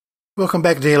Welcome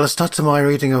back, dear listener, to my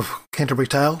reading of Canterbury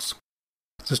Tales.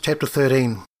 This is Chapter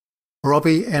 13,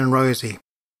 Robbie and Rosie.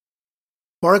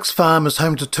 Warwick's farm is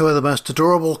home to two of the most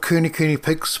adorable Kuni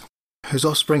pigs, whose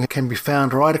offspring can be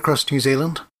found right across New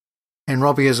Zealand, and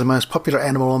Robbie is the most popular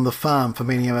animal on the farm for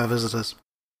many of our visitors.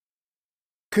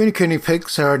 Kuni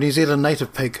pigs are a New Zealand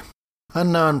native pig.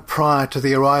 Unknown prior to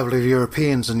the arrival of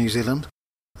Europeans in New Zealand,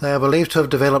 they are believed to have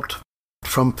developed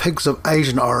from pigs of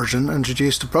Asian origin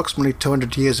introduced approximately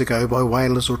 200 years ago by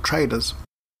whalers or traders.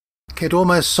 Kept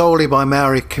almost solely by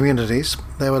Maori communities,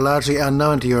 they were largely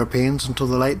unknown to Europeans until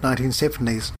the late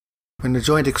 1970s, when the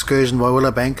joint excursion by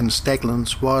Willowbank and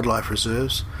Staglands wildlife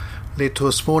reserves led to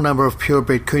a small number of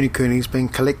purebred Kunis being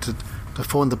collected to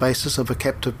form the basis of a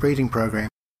captive breeding program.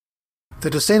 The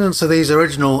descendants of these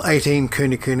original 18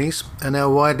 Kunis are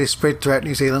now widely spread throughout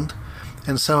New Zealand,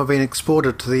 and some have been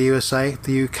exported to the USA,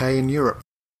 the UK and Europe.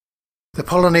 The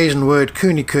Polynesian word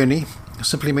kuni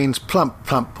simply means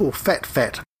plump or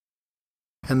fat,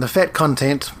 and the fat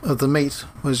content of the meat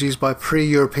was used by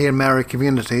pre-European Maori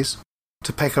communities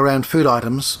to pack around food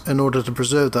items in order to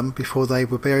preserve them before they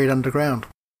were buried underground.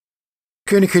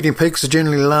 Kuni pigs are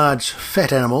generally large,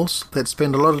 fat animals that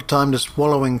spend a lot of time just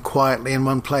wallowing quietly in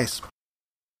one place.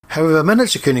 However,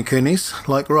 miniature Kunis,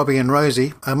 like Robbie and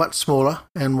Rosie, are much smaller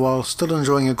and, while still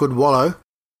enjoying a good wallow,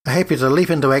 are happy to leap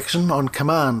into action on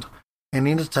command and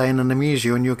entertain and amuse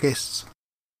you and your guests.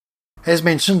 As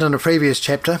mentioned in a previous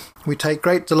chapter, we take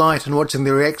great delight in watching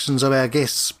the reactions of our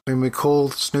guests when we call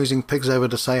the snoozing pigs over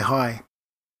to say hi.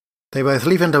 They both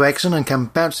leap into action and come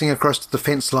bouncing across to the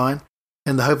fence line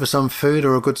in the hope of some food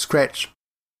or a good scratch.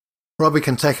 Robbie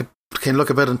can look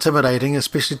a bit intimidating,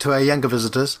 especially to our younger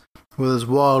visitors, with his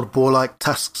wild boar-like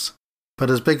tusks, but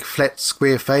his big flat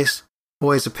square face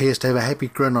always appears to have a happy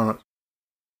grin on it.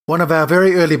 One of our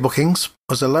very early bookings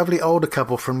was a lovely older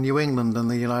couple from New England in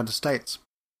the United States,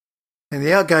 and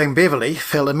the outgoing Beverly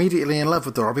fell immediately in love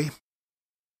with Robbie.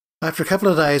 After a couple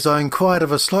of days I inquired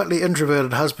of a slightly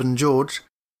introverted husband, George,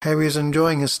 how he was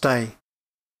enjoying his stay,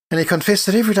 and he confessed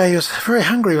that every day he was very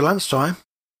hungry at lunchtime.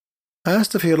 I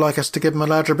asked if he would like us to give him a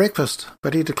larger breakfast,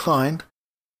 but he declined,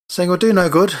 saying it would do no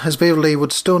good, as Beverly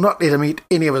would still not let him eat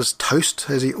any of his toast,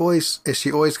 as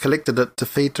she always collected it to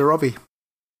feed to Robbie.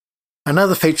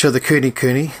 Another feature of the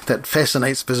Kuni that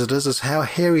fascinates visitors is how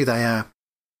hairy they are.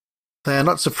 They are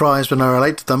not surprised when I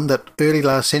relate to them that early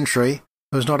last century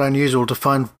it was not unusual to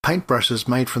find paintbrushes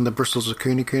made from the bristles of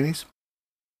Kunis.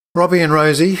 Robbie and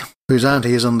Rosie, whose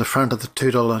auntie is on the front of the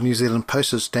 $2 New Zealand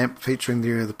postage stamp featuring the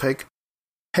ear of the pig,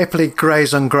 happily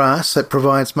graze on grass that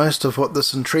provides most of what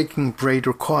this intriguing breed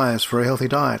requires for a healthy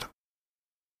diet.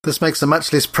 This makes them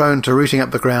much less prone to rooting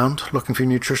up the ground, looking for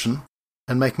nutrition,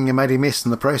 and making a muddy mess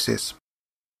in the process.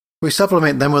 We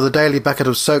supplement them with a daily bucket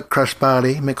of soaked crushed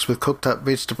barley mixed with cooked up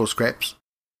vegetable scraps,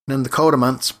 and in the colder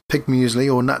months, pig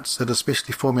muesli or nuts that are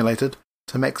specially formulated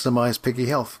to maximise piggy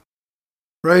health.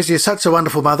 Rosie is such a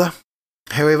wonderful mother.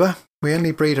 However, we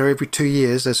only breed her every 2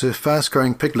 years, as her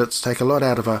fast-growing piglets take a lot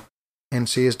out of her, and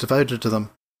she is devoted to them.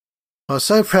 I was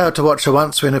so proud to watch her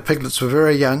once when her piglets were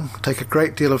very young take a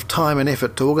great deal of time and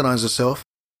effort to organise herself,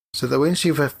 so that when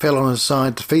she fell on her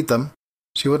side to feed them,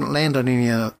 she wouldn't land on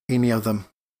any of them.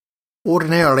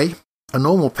 Ordinarily, a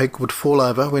normal pig would fall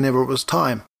over whenever it was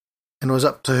time, and it was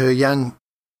up to her young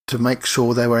to make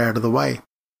sure they were out of the way.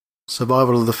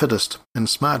 Survival of the fittest, and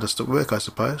smartest at work, I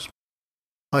suppose.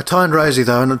 I timed Rosie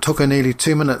though, and it took her nearly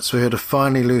 2 minutes for her to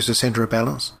finally lose her centre of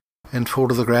balance and fall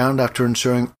to the ground after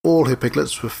ensuring all her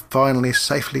piglets were finally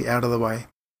safely out of the way.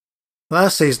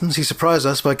 Last season, she surprised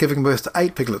us by giving birth to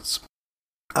 8 piglets.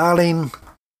 Arlene,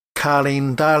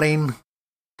 Carlene, Darlene,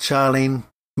 Charlene,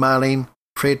 Marlene,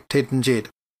 Fred, Ted and Jed,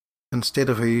 instead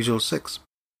of her usual 6.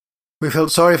 We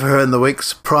felt sorry for her in the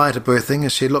weeks prior to birthing,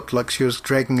 as she looked like she was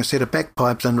dragging a set of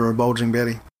bagpipes under her bulging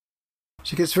belly.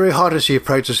 She gets very hot as she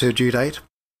approaches her due date,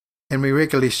 and we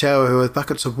regularly shower her with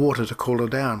buckets of water to cool her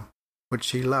down, which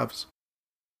she loves.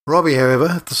 Robbie,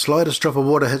 however, if the slightest drop of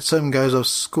water hits him, goes off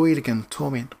squealing in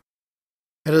torment.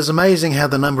 It is amazing how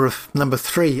the number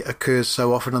 3 occurs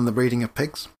so often in the breeding of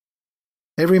pigs.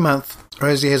 Every month,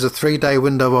 Rosie has a 3-day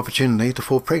window of opportunity to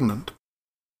fall pregnant,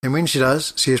 and when she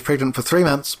does, she is pregnant for 3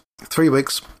 months, 3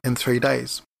 weeks and 3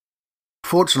 days.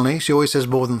 Fortunately, she always has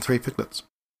more than 3 piglets.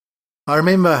 I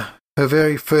remember her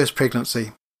very first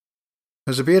pregnancy. It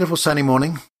was a beautiful sunny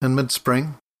morning in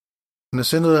mid-spring, and as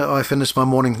soon as I finished my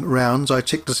morning rounds, I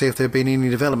checked to see if there had been any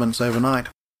developments overnight.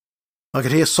 I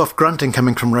could hear soft grunting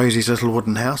coming from Rosie's little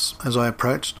wooden house as I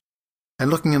approached, and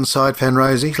looking inside found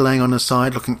Rosie laying on her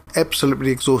side looking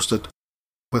absolutely exhausted,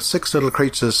 with 6 little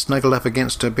creatures snuggled up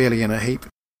against her belly in a heap.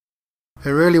 It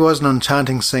really was an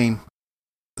enchanting scene.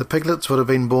 The piglets would have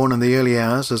been born in the early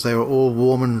hours as they were all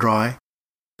warm and dry.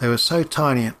 They were so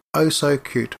tiny and oh so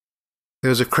cute. There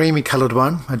was a creamy coloured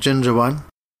one, a ginger one,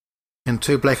 and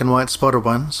 2 black and white spotted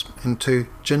ones, and 2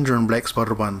 ginger and black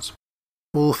spotted ones,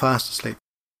 all fast asleep.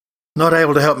 Not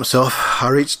able to help myself, I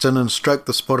reached in and stroked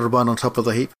the spotted one on top of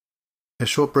the heap, her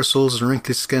short bristles and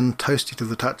wrinkly skin toasty to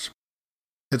the touch.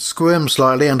 It squirmed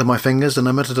slightly under my fingers and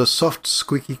emitted a soft,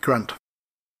 squeaky grunt.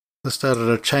 This started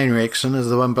a chain reaction as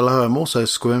the one below him also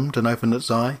squirmed and opened its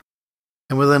eye,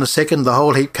 and within a second the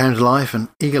whole heap came to life and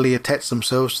eagerly attached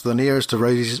themselves to the nearest of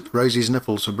Rosie's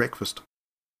nipples for breakfast.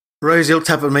 Rosie looked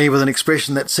up at me with an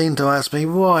expression that seemed to ask me,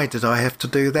 why did I have to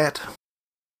do that?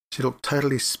 She looked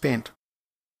totally spent.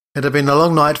 It had been a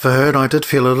long night for her, and I did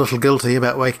feel a little guilty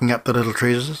about waking up the little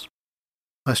treasures.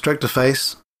 I stroked her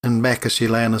face and back as she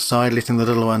lay on her side, letting the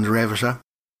little ones ravish her.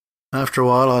 After a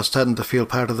while I was starting to feel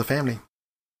part of the family.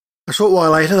 A short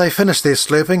while later they finished their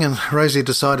slurping, and Rosie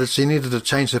decided she needed to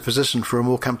change her position for a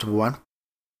more comfortable one,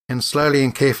 and slowly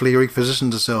and carefully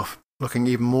repositioned herself, looking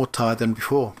even more tired than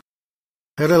before.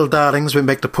 Her little darlings went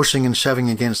back to pushing and shoving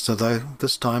against her, though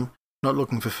this time not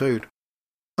looking for food.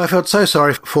 I felt so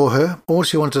sorry for her. All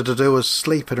she wanted to do was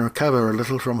sleep and recover a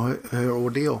little from her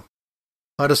ordeal.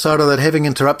 I decided that having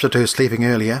interrupted her sleeping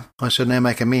earlier, I should now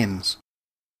make amends.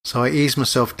 So I eased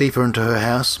myself deeper into her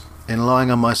house, and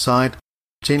lying on my side,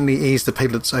 gently eased the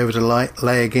piglets over to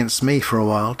lay against me for a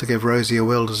while to give Rosie a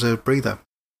well-deserved breather.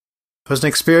 It was an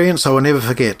experience I will never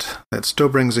forget, that still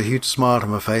brings a huge smile to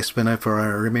my face whenever I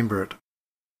remember it.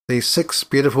 These 6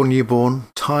 beautiful newborn,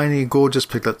 tiny, gorgeous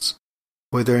piglets,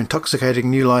 with their intoxicating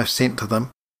new life sent to them,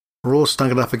 were all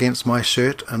snuggled up against my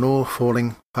shirt and all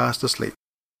falling fast asleep.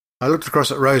 I looked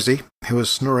across at Rosie, who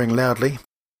was snoring loudly,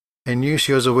 and knew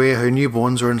she was aware her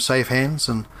newborns were in safe hands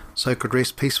and so could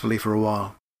rest peacefully for a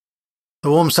while. The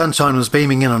warm sunshine was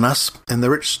beaming in on us, and the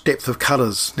rich depth of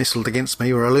colours nestled against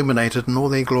me were illuminated in all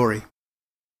their glory.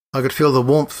 I could feel the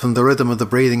warmth and the rhythm of the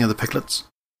breathing of the piglets,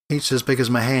 each as big as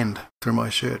my hand, through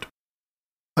my shirt.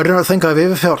 I do not think I've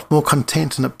ever felt more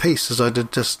content and at peace as I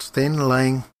did just then,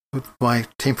 laying with my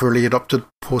temporarily adopted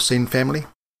porcine family.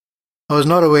 I was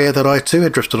not aware that I too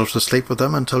had drifted off to sleep with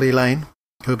them until Elaine,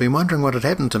 who had been wondering what had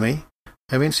happened to me,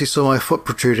 eventually saw my foot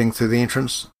protruding through the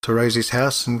entrance to Rosie's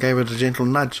house and gave it a gentle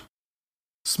nudge.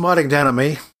 Smiling down at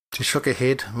me, she shook her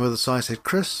head and with a sigh said,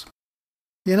 "Chris,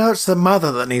 you know it's the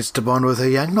mother that needs to bond with her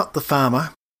young, not the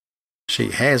farmer."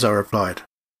 "She has," I replied.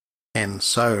 "And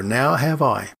so now have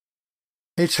I."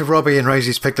 Each of Robbie and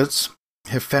Rosie's piglets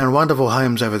have found wonderful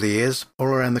homes over the years, all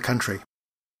around the country.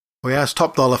 We ask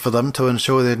top dollar for them to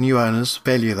ensure their new owners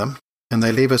value them, and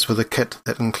they leave us with a kit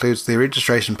that includes their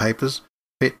registration papers,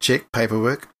 vet check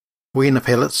paperwork, weaner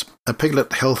pellets, a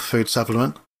piglet health food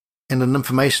supplement, and an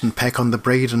information pack on the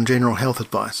breed and general health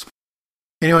advice.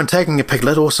 Anyone taking a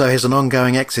piglet also has an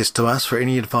ongoing access to us for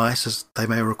any advice as they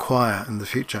may require in the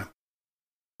future.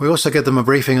 We also give them a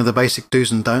briefing of the basic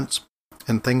do's and don'ts,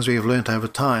 and things we have learnt over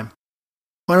time.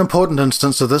 One important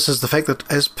instance of this is the fact that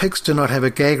as pigs do not have a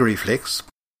gag reflex,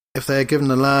 if they are given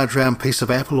a large round piece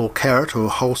of apple or carrot or a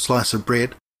whole slice of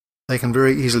bread, they can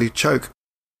very easily choke.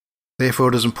 Therefore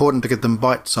it is important to give them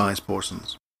bite-sized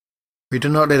portions. We do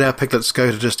not let our piglets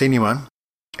go to just anyone,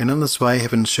 and in this way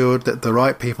have ensured that the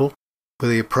right people, with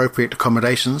the appropriate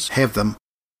accommodations, have them,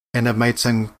 and have made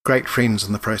some great friends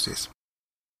in the process.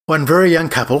 One very young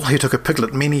couple who took a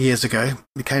piglet many years ago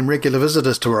became regular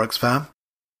visitors to Warwick's farm.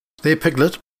 Their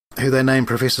piglet, who they named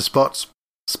Professor Spots,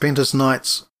 spent his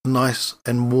nights nice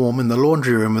and warm in the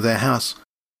laundry room of their house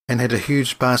and had a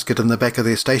huge basket in the back of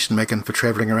their station wagon for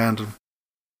travelling around in.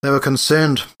 They were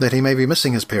concerned that he may be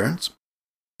missing his parents,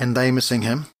 and they missing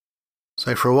him,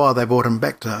 so for a while they brought him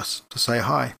back to us to say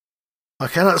hi. I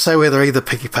cannot say whether either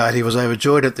piggy party was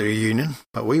overjoyed at the reunion,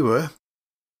 but we were.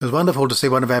 It was wonderful to see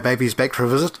one of our babies back for a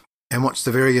visit and watch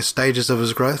the various stages of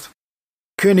his growth.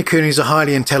 Coonies are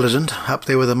highly intelligent, up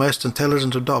there with the most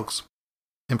intelligent of dogs,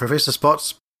 and Professor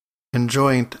Spots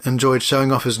enjoyed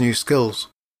showing off his new skills.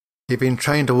 He'd been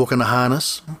trained to walk in a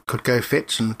harness, could go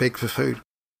fetch and beg for food.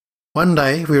 One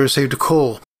day we received a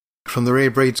call from the Rare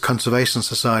Breeds Conservation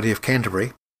Society of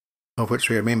Canterbury, of which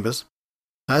we are members,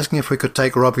 asking if we could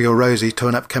take Robbie or Rosie to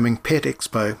an upcoming pet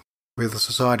expo where the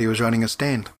society was running a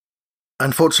stand.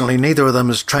 Unfortunately, neither of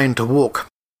them is trained to walk,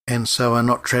 and so are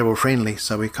not travel-friendly,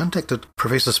 so we contacted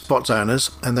Professor Spot's owners,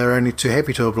 and they were only too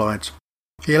happy to oblige.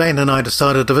 Elaine and I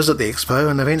decided to visit the expo,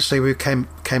 and eventually we came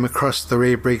across the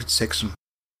Rare Breeds section.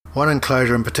 One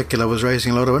enclosure in particular was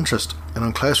raising a lot of interest, and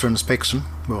on closer inspection,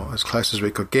 well, as close as we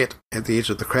could get at the edge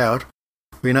of the crowd,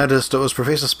 we noticed it was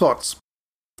Professor Spots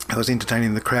who was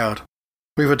entertaining the crowd.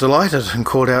 We were delighted and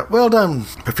called out, "Well done,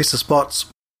 Professor Spots."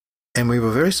 and we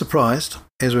were very surprised,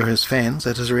 as were his fans,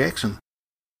 at his reaction.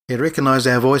 He had recognised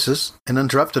our voices and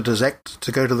interrupted his act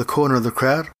to go to the corner of the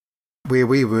crowd where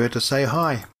we were to say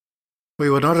hi. We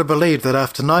would not have believed that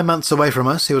after 9 months away from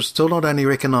us, he would still not only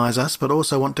recognise us, but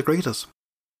also want to greet us.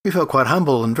 We felt quite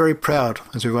humble and very proud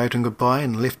as we waved him goodbye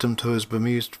and left him to his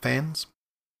bemused fans.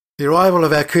 The arrival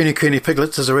of our Kuni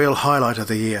piglets is a real highlight of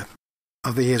the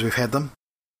years we've had them,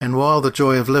 and while the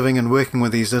joy of living and working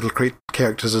with these little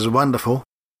characters is wonderful,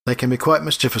 they can be quite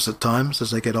mischievous at times as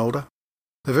they get older.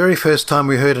 The very first time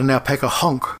we heard an alpaca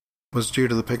honk was due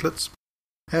to the piglets.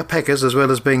 Alpacas, as well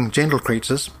as being gentle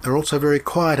creatures, are also very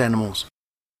quiet animals,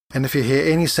 and if you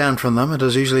hear any sound from them, it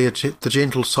is usually the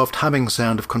gentle, soft humming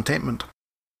sound of contentment.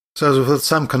 So it was with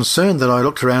some concern that I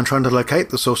looked around trying to locate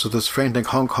the source of this frantic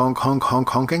honk, honk, honk, honk,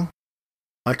 honking.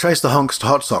 I traced the honks to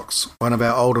Hot Socks, one of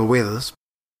our older wethers,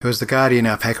 who is the guardian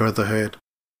alpaca of the herd,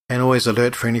 and always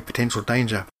alert for any potential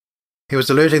danger. He was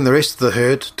alerting the rest of the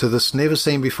herd to this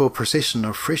never-seen-before procession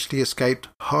of freshly escaped,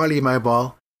 highly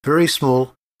mobile, very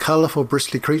small, colourful,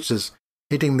 bristly creatures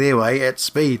heading their way at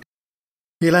speed.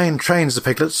 Elaine trains the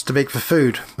piglets to beg for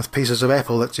food with pieces of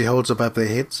apple that she holds above their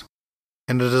heads,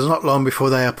 and it is not long before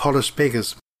they are polished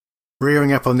beggars,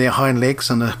 rearing up on their hind legs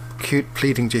in a cute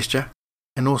pleading gesture,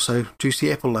 and also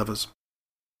juicy apple lovers.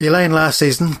 Elaine last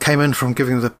season came in from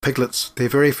giving the piglets their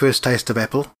very first taste of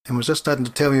apple and was just starting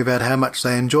to tell me about how much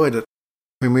they enjoyed it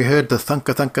when we heard the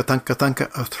thunka thunka thunka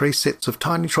thunka of 3 sets of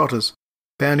tiny trotters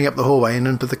bounding up the hallway and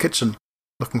into the kitchen,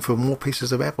 looking for more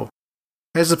pieces of apple.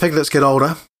 As the piglets get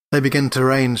older, they begin to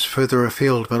range further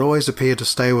afield, but always appear to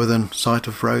stay within sight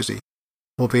of Rosie,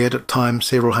 albeit at times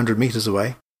several hundred metres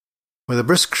away. With a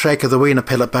brisk shake of the wiener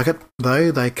pellet bucket,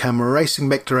 though, they come racing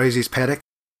back to Rosie's paddock,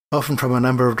 often from a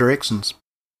number of directions.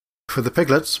 For the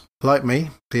piglets, like me,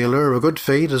 the allure of a good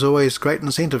feed is always great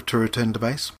incentive to return to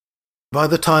base. By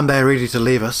the time they are ready to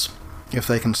leave us, if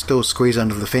they can still squeeze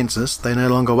under the fences, they no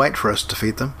longer wait for us to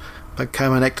feed them, but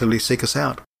come and actively seek us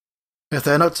out. If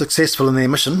they are not successful in their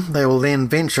mission, they will then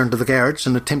venture into the garage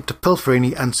and attempt to pilfer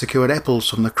any unsecured apples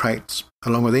from the crates,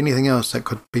 along with anything else that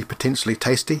could be potentially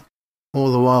tasty,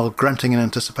 all the while grunting in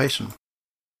anticipation.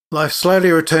 Life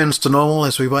slowly returns to normal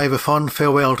as we wave a fond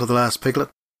farewell to the last piglet,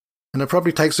 and it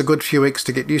probably takes a good few weeks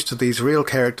to get used to these real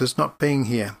characters not being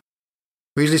here.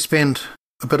 We usually spend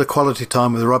a bit of quality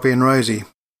time with Robbie and Rosie,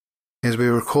 as we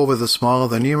recall with a smile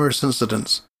the numerous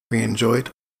incidents we enjoyed,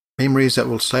 memories that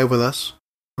will stay with us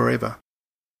forever.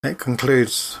 That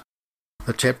concludes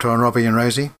the chapter on Robbie and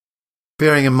Rosie.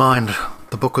 Bearing in mind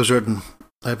the book was written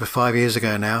over 5 years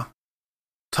ago now,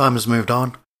 time has moved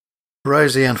on.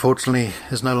 Rosie, unfortunately,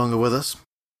 is no longer with us,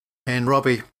 and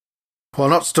Robbie, while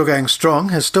not still going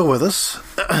strong, is still with us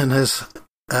in his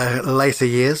later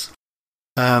years.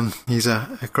 He's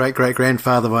a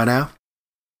great-great-grandfather by now,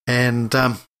 and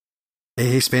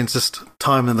he spends just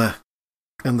time in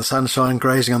the sunshine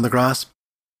grazing on the grass.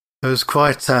 It was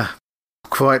quite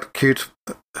cute.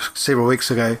 Several weeks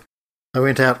ago, I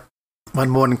went out one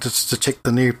morning to check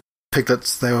the new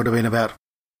piglets. They would have been about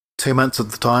 2 months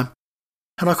at the time,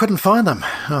 and I couldn't find them.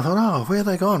 And I thought, where are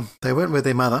they gone? They weren't with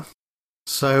their mother.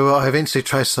 So I eventually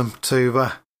traced them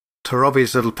to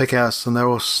Robbie's little pig house, and they're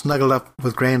all snuggled up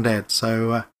with Grandad.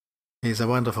 So he's a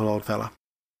wonderful old fella.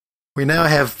 We now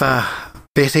have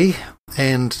Betty,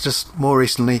 and just more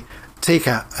recently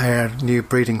Tika, our new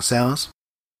breeding sows,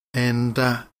 and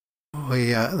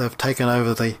they've taken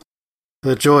over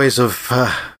the joys of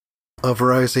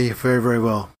Rosie very, very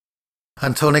well.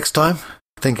 Until next time,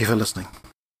 thank you for listening.